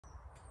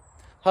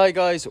Hi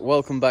guys,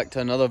 welcome back to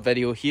another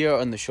video here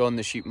on the Sean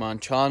the Sheepman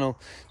channel.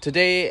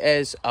 Today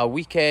is a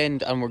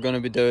weekend and we're going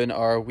to be doing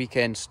our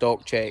weekend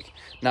stock check.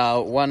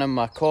 Now, one of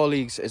my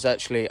colleagues is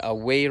actually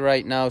away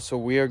right now, so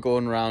we're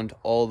going around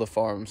all the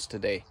farms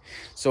today.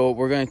 So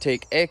we're going to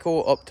take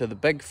Echo up to the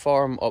big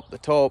farm up the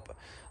top,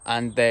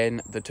 and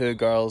then the two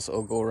girls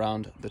will go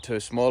around the two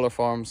smaller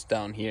farms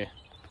down here.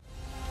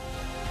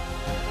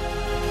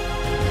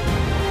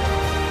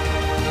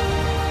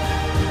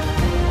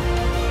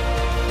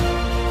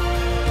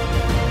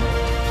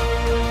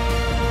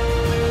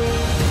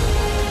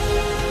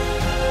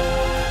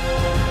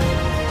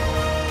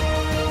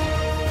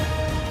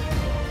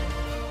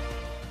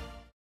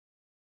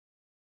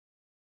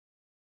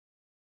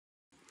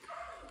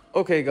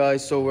 Okay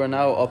guys, so we're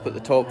now up at the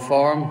top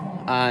farm,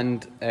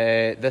 and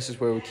this is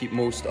where we keep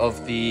most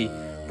of the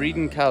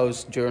breeding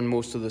cows during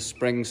most of the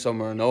spring,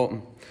 summer and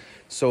autumn.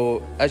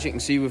 So as you can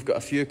see, we've got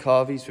a few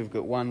calvies. We've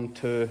got 1,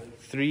 2,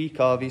 3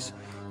 calvies,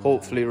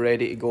 hopefully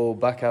ready to go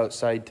back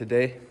outside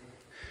today.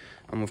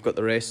 And we've got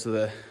the rest of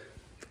the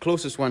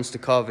closest ones to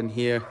calving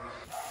here.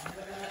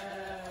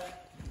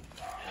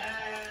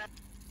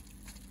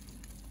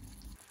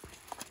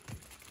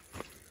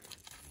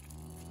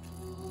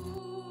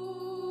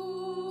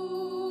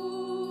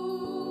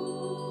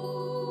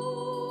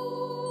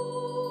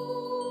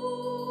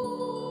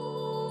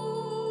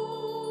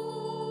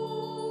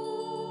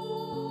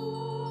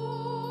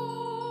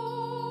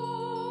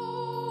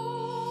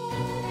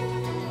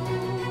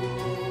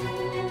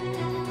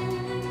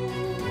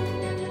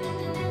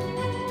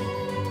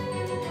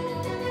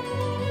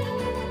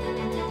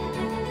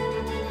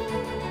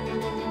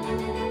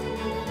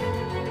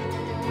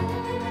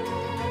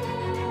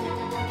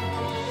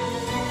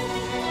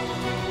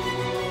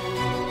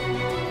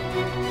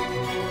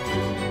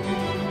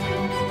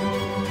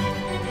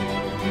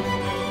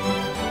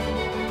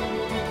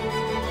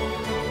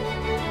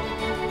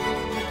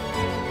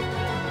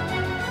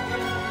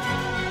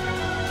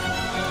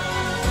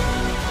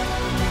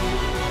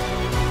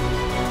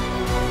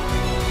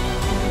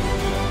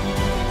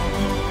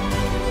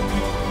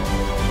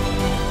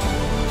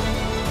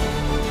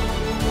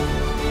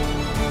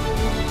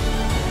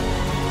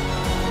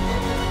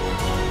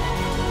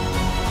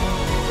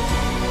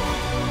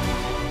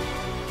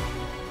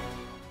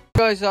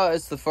 Guys, that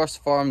is the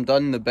first farm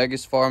done, the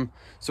biggest farm.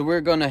 So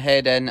we're gonna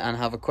head in and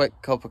have a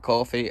quick cup of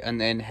coffee and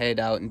then head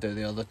out and do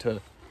the other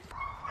two.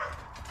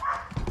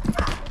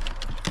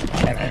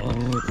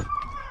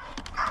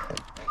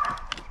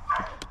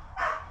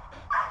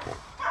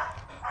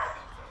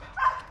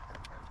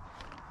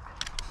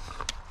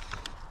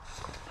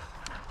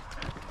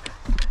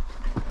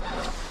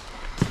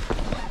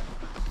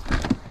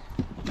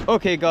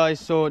 Okay guys,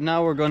 so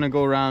now we're going to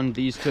go around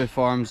these two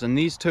farms, and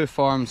these two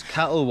farms,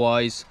 cattle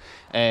wise,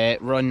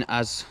 run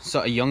as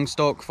sort of young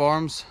stock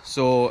farms.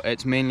 So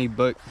it's mainly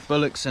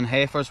bullocks and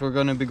heifers we're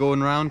going to be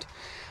going around,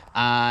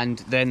 and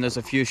then there's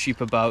a few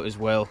sheep about as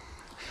well.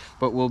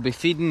 But we'll be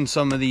feeding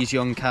some of these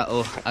young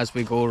cattle as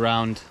we go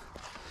around,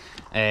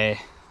 and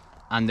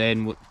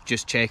then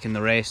just checking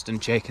the rest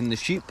and checking the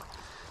sheep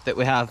that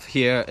we have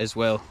here as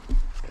well.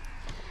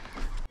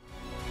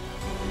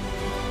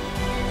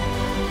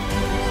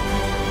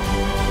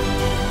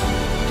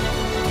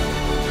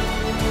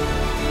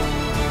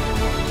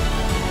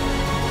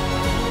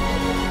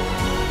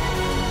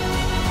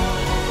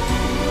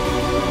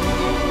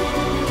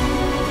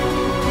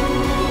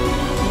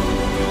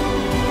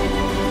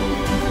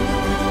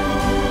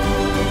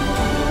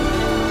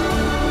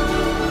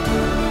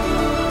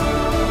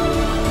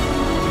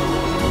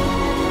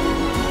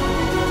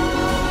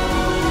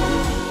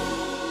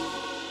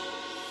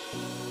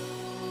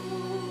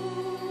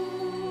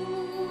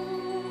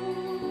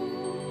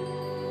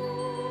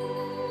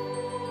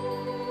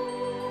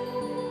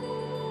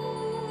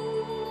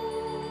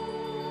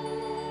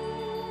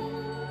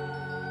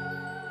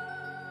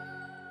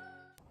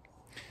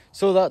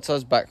 So that's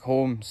us back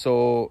home.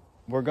 So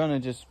we're gonna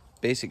just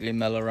basically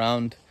mill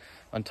around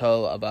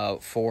until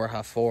about 4,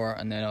 half 4,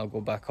 and then I'll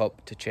go back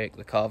up to check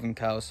the calving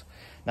cows.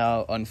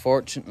 Now,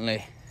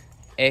 unfortunately,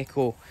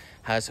 Echo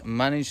has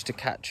managed to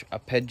catch a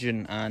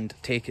pigeon and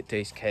take it to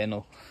his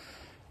kennel.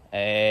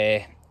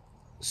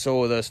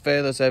 So there's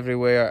feathers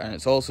everywhere, and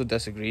it's also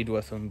disagreed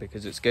with him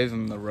because it's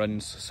given him the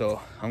runs. So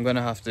I'm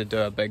gonna have to do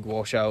a big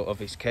wash out of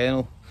his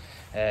kennel.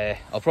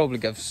 I'll probably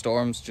give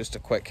Storms just a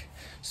quick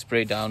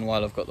spray down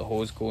while I've got the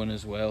hose going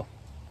as well.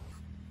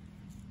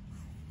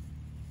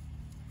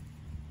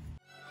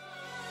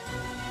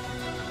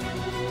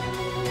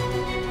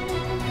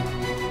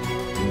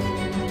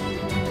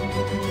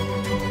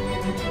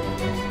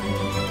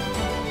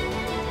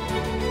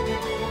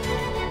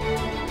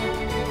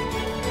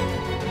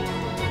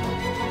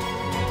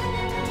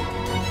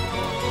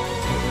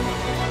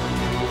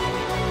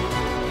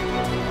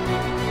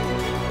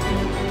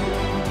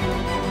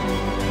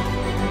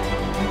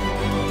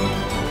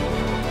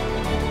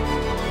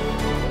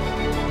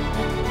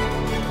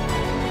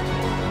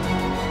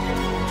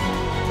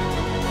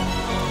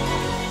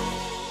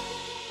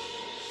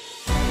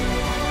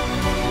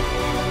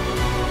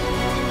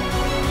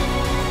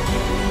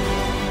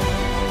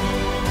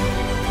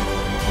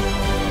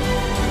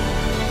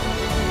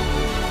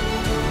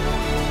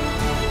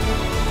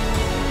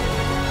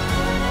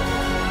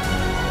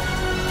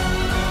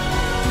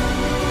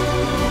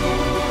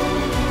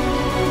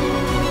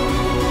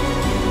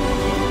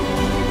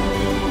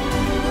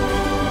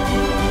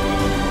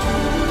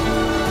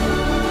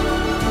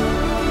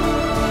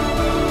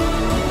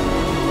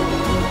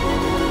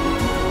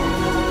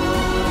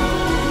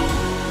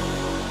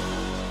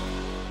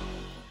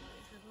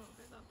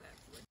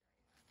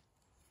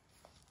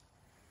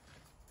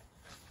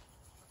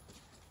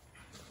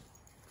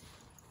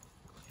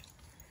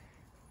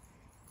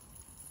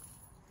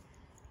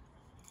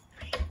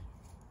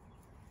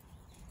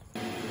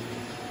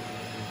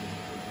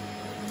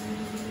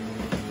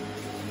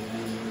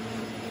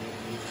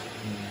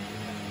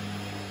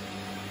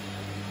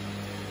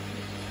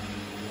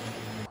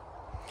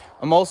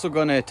 I'm also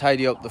going to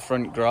tidy up the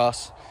front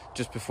grass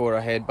just before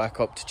I head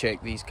back up to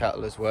check these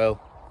cattle as well.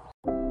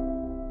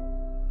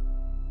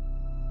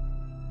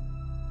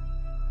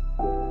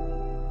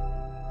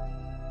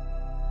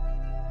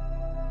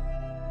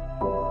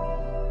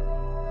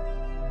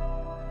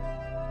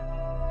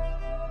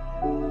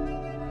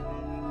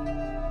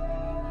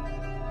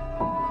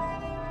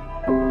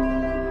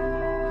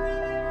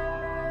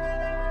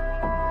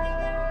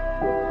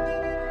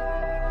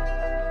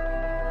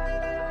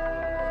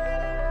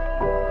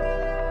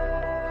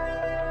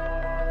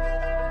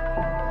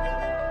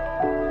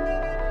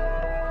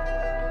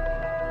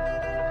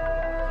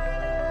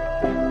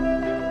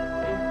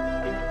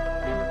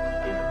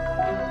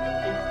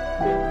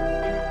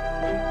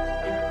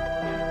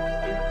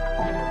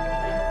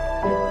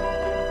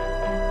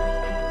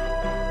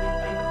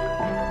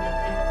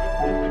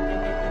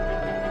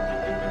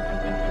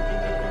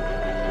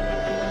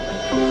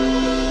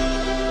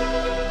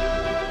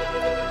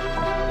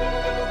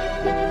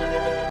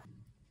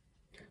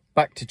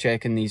 Back to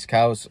checking these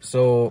cows.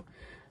 So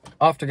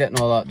after getting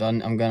all that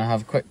done, I'm going to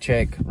have a quick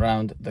check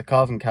around the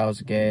calving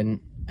cows again,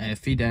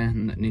 feed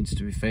anything that needs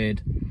to be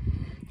fed,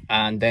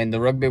 and then the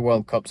Rugby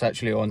World Cup's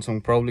actually on, so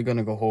I'm probably going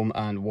to go home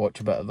and watch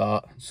a bit of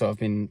that. So I've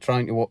been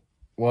trying to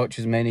watch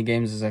as many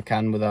games as I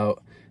can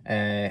without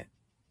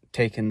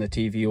taking the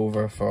TV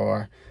over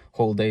for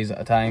whole days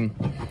at a time.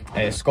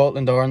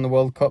 Scotland are in the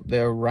World Cup.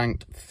 They're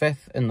ranked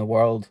 5th in the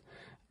world,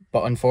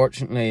 but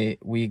unfortunately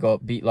we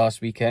got beat last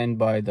weekend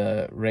by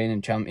the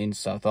reigning champions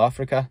South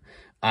Africa,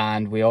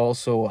 and we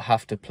also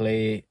have to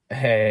play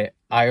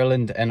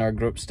Ireland in our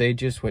group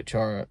stages, which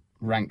are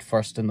ranked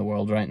 1st in the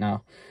world right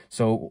now.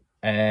 So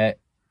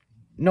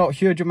not a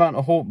huge amount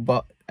of hope,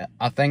 but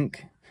I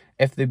think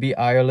if they beat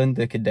Ireland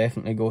they could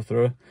definitely go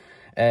through.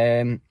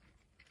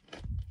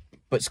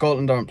 But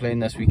Scotland aren't playing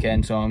this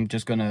weekend, so I'm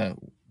just going to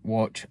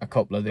watch a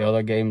couple of the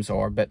other games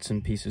or bits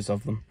and pieces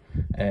of them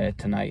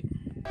tonight.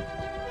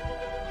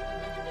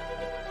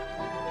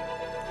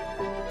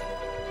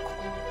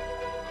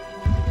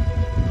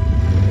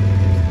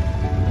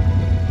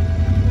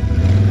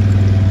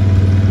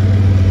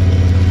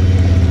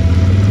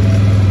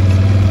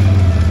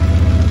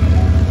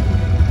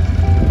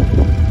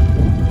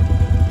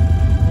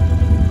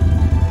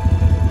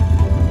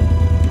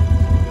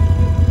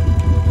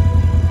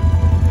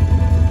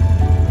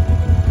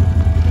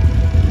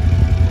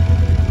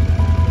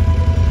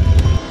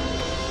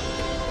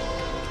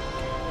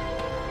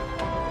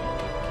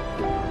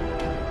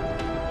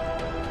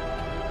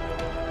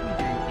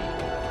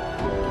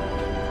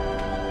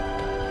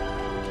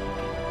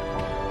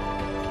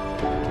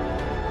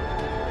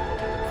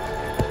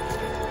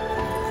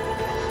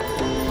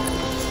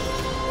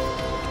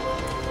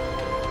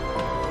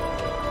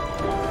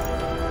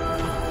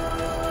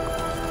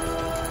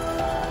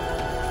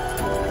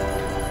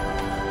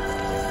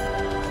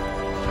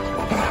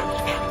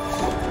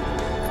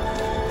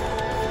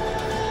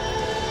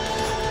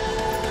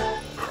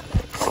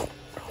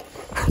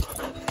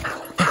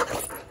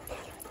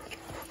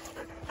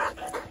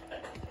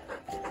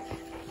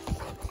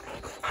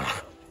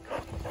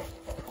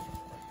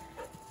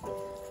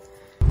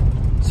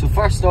 So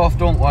first off,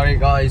 don't worry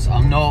guys,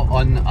 I'm not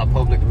on a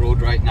public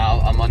road right now,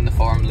 I'm on the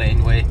farm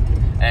laneway.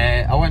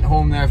 I went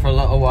home there for a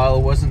little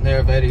while, wasn't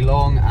there very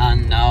long,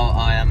 and now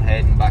I am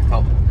heading back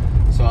up.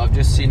 So I've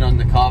just seen on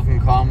the calving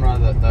camera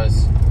that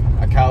there's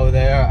a cow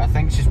there. I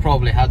think she's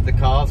probably had the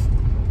calf,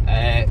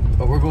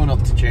 but we're going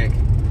up to check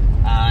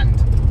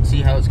and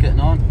see how it's getting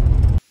on.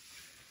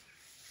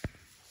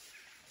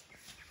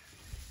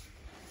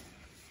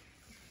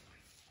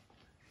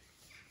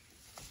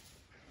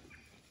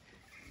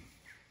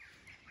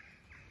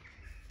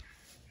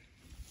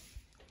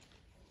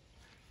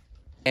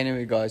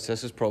 Anyway guys,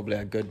 this is probably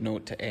a good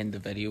note to end the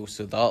video,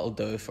 so that'll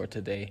do for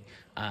today,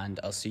 and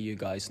I'll see you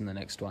guys in the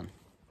next one.